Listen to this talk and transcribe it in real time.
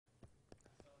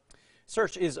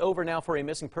Search is over now for a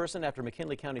missing person after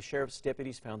McKinley County Sheriff's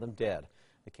deputies found them dead.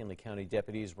 McKinley County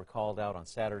deputies were called out on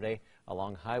Saturday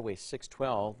along Highway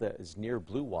 612 that is near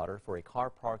Blue Water for a car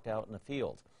parked out in a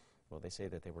field. Well, they say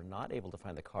that they were not able to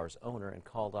find the car's owner and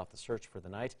called off the search for the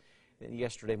night. Then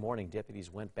yesterday morning,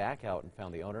 deputies went back out and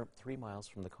found the owner 3 miles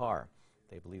from the car.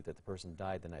 They believe that the person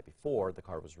died the night before the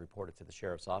car was reported to the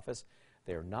sheriff's office.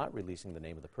 They are not releasing the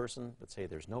name of the person, but say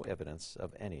there's no evidence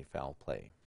of any foul play.